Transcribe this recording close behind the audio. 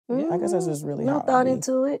I guess that's just really no how thought it be.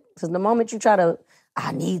 into it. Because the moment you try to,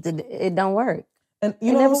 I need to, it don't work. And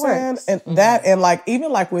you know what I'm saying? And that, and like,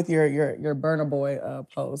 even like with your Burna Boy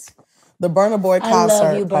post, the Burna Boy concert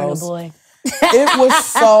I love you, Burna post, Boy. it was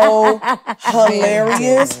so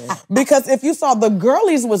hilarious because if you saw, the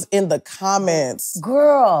girlies was in the comments.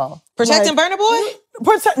 Girl. Protecting Burna Boy?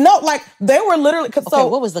 No, like they were literally, so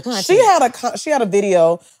what was the content? She had a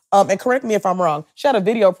video, and correct me if I'm wrong, she had a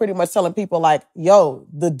video pretty much telling people like, yo,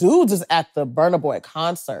 the dudes is at the Burna Boy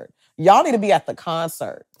concert. Y'all need to be at the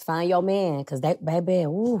concert. Find your man, because that baby,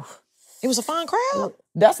 ooh. It was a fine crowd.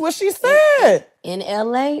 That's what she said. In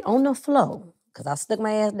LA, on the floor. Because I stuck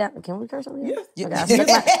my ass down. Can we curse on here? Yeah.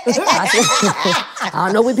 I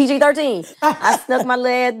don't know, we PG-13. I snuck my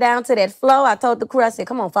leg down to that floor. I told the crew, I said,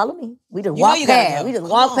 come on, follow me. We just walked past. We just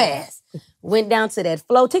walked past. Went down to that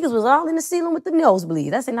floor. Tickets was all in the ceiling with the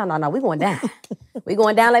nosebleeds. I said, no, we going down. We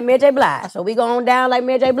going down like Mary J. Blige. So we going down like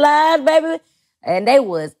Mary J. Blige, baby. And they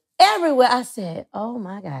was everywhere. I said, oh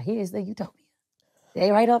my God, here's the utopia. They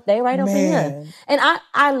right up in here. And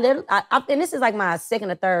I literally, and this is like my second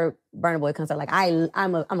or third Burna Boy concert. Like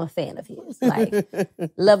I'm a fan of his. Like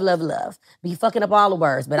love. Be fucking up all the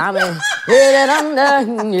words, but I'm in.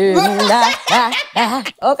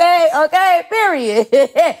 Okay, period.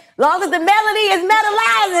 Long as the melody is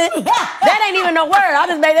melodizing, that ain't even no word. I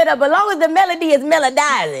just made that up. But long as the melody is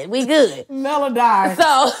melodizing, we good. Melodize.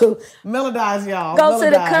 So melodize, y'all. Go to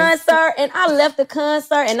the concert, and I left the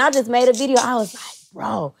concert, and I just made a video. I was like,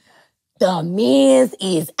 bro, the men's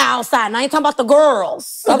is outside. And I ain't talking about the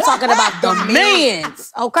girls. I'm talking about the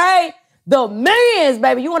men's, okay? The men's,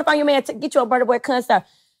 baby. You want to find your man to get you a Burna Boy concert.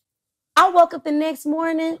 I woke up the next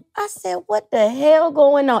morning. I said, what the hell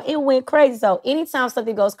going on? It went crazy. So anytime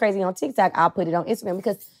something goes crazy on TikTok, I'll put it on Instagram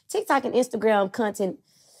because TikTok and Instagram content,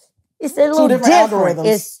 it's a little different.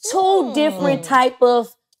 It's two different type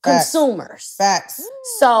of consumers. Facts.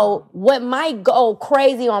 So what might go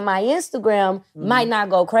crazy on my Instagram might not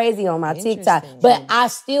go crazy on my TikTok. But I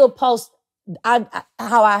still post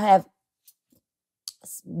how I have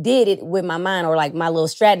did it with my mind, or like my little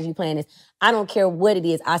strategy plan is I don't care what it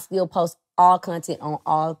is. I still post all content on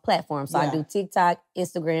all platforms. So I do TikTok,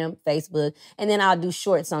 Instagram, Facebook, and then I'll do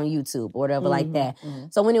shorts on YouTube or whatever like that.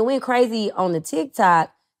 So when it went crazy on the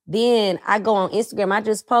TikTok, then I go on Instagram. I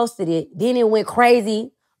just posted it. Then it went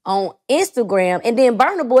crazy on Instagram, and then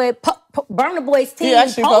Burna Boy's team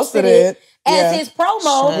posted it as his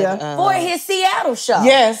promo for his Seattle show.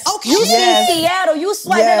 Yes. Okay. You see Seattle, you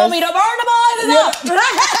swiping on me, the Burna Boys is up.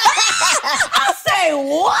 I say,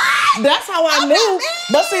 what? That's how I knew.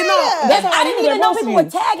 But see, no, that's how I didn't even know people were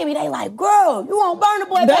tagging me. They like, girl, you on Burna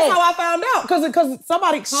Boy page. That's how I found out. Because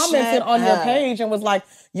somebody commented on your page and was like,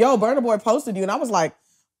 yo, Burna Boy posted you. And I was like,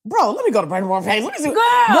 bro, let me go to Burna Boy page. Let me see. Girl,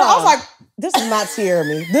 I was like, this is not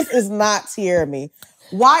Tiaramy. This is not Tiaramy.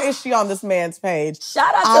 Why is she on this man's page?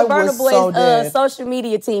 Shout out to Burna Boy's social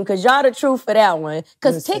media team, because y'all the truth for that one.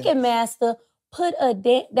 Because Ticketmaster put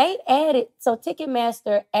they added, so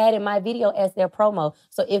Ticketmaster added my video as their promo.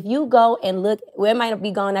 So if you go and look, well, it might not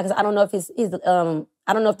be gone now because I don't know if I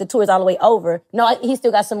don't know if the tour is all the way over. No, he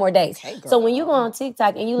still got some more days. Okay, so when you go on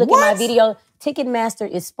TikTok and you look at my video, Ticketmaster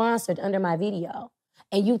is sponsored under my video.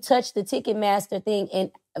 And you touch the Ticketmaster thing,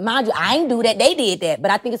 and mind you, I ain't do that. They did that,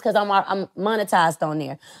 but I think it's because I'm monetized on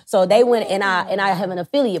there. So they went and I have an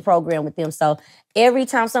affiliate program with them. So every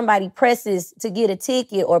time somebody presses to get a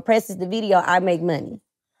ticket or presses the video, I make money.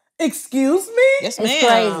 Excuse me? Yes, ma'am. It's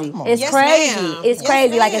crazy. It's crazy. It's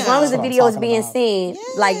crazy. Like as long as the video is being seen,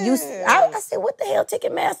 like you, I said, what the hell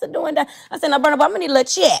Ticketmaster doing that? I said, now Burna, I'm gonna need a little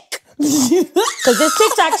check. Because this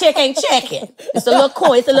TikTok check ain't checking. It's a little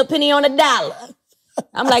coin. It's a little penny on a dollar.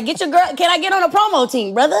 I'm like, get your girl. Can I get on a promo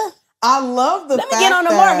team, brother? I love the fact Let me get on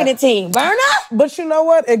the marketing team, Burna. But you know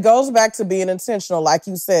what? It goes back to being intentional, like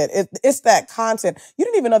you said. It's that content. You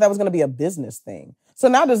didn't even know that was going to be a business thing. So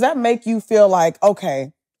now does that make you feel like,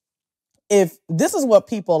 okay, if this is what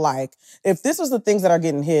people like, if this is the things that are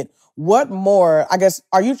getting hit, what more, I guess,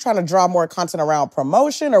 are you trying to draw more content around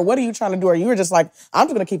promotion, or what are you trying to do? Or you were just like, I'm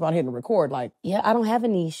just going to keep on hitting record? Like, yeah, I don't have a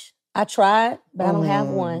niche. I tried, but I don't have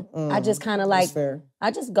one. I just kind of like, I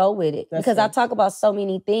just go with it because I talk about so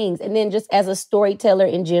many things. And then just as a storyteller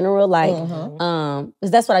in general, like,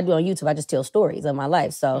 because that's what I do on YouTube. I just tell stories of my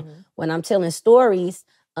life. So when I'm telling stories,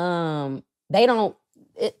 they don't,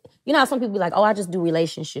 you know how some people be like, oh, I just do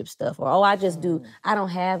relationship stuff, or oh, I just do, I don't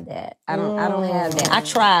have that. I don't have that. I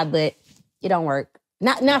try, but it don't work.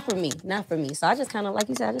 Not for me. So I just kind of, like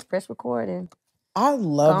you said, I just press record and I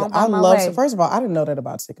love that. First of all, I didn't know that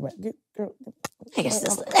about Ticketmaster. They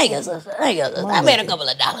got I made a couple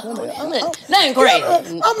of dollars. Nothing crazy.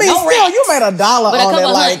 I mean, still, you made $1 on it.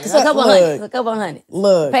 Like, a couple hundred.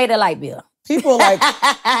 Look. Pay the light bill. People like,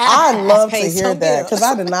 I love to hear that because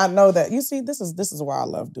I did not know that. You see, this is why I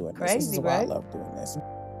love doing this. This is why I love doing this.